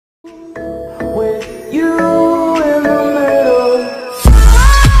with you in the middle.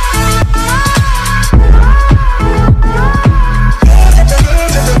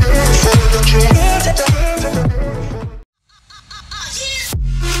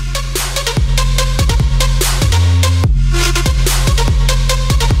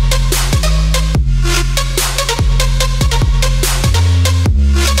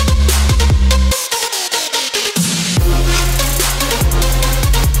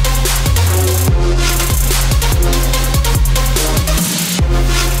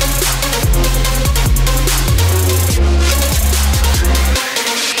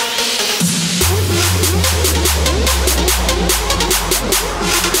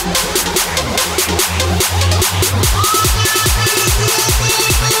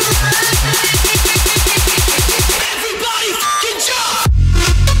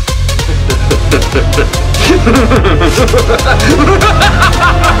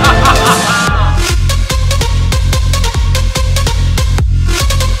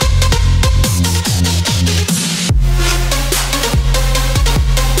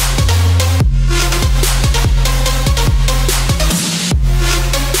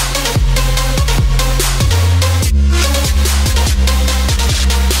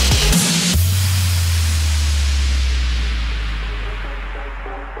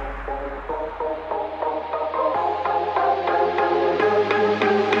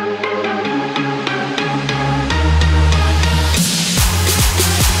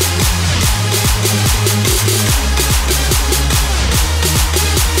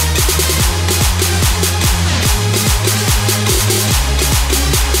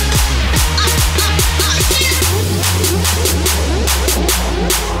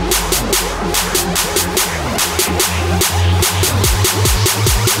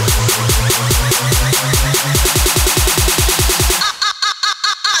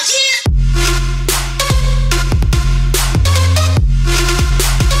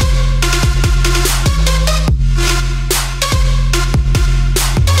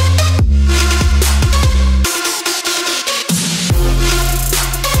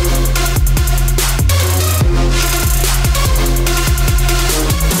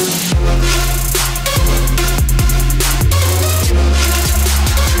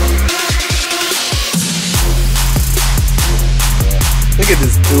 Look at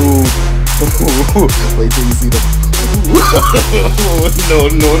this dude. Wait till you see the. No,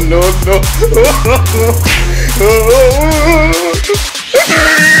 no, no, no. Look at this.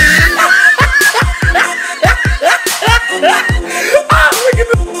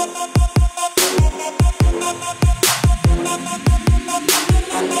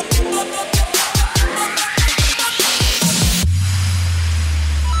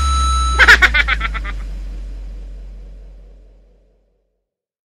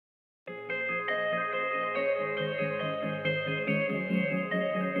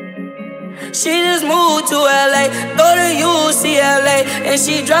 She just moved to LA, go to UCLA, and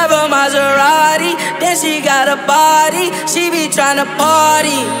she drive a Maserati. Then she got a body, she be tryna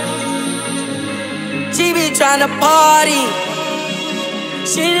party. She be tryna party.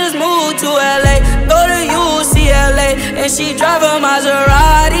 She just moved to LA, go to UCLA, and she drive a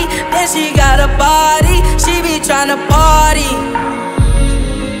Maserati. Then she got a body, she be tryna party.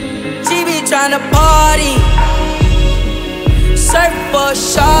 She be tryna party. Surf for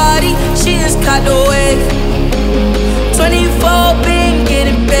shawty, she just caught the wave. 24 been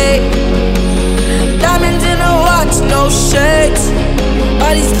getting paid. Diamonds in the watch, no shades.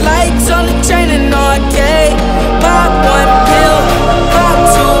 All these lights on the chain and arcade. Pop one pill, pop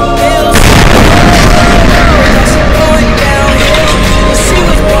two pills. Now she going downhill. She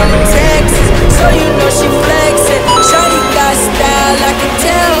was born in Texas, so you know she flexing. Shawty got style, I can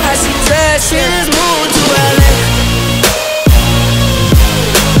tell how she dressed. She just moved to LA.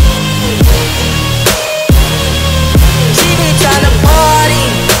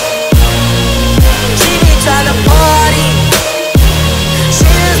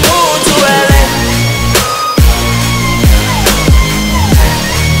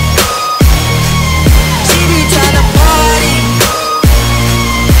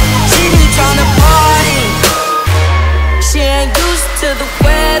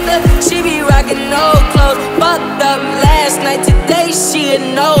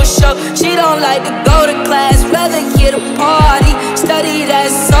 She don't like to go to class, rather hit a party. Study that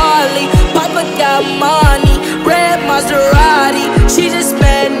solely, Papa got money, red Maserati. She just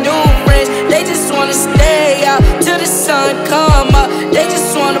met new friends, they just wanna stay out till the sun come up. They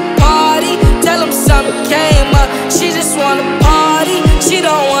just wanna party, tell them something came up. She just wanna party, she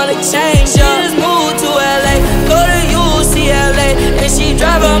don't wanna change up. She just moved to LA, go to UCLA, and she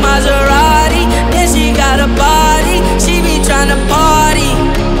drive a Maserati.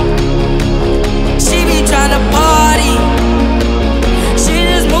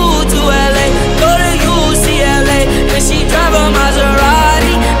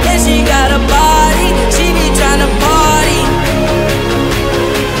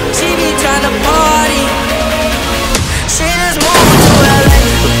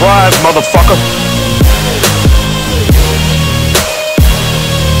 motherfucker.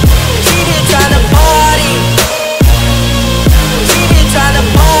 She been tryna party. She been tryna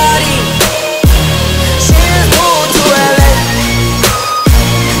party. She just moved to LA.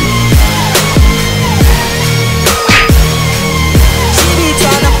 She be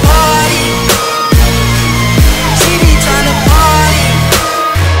tryna party. She be tryna party.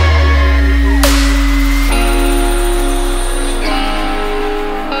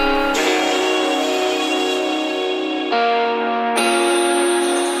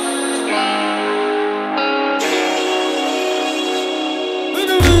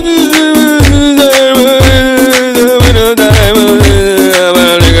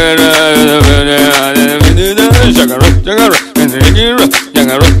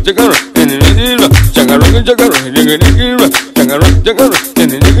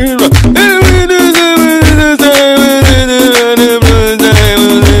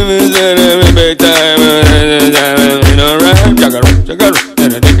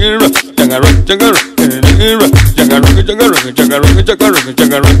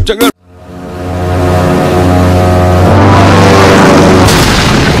 Chaka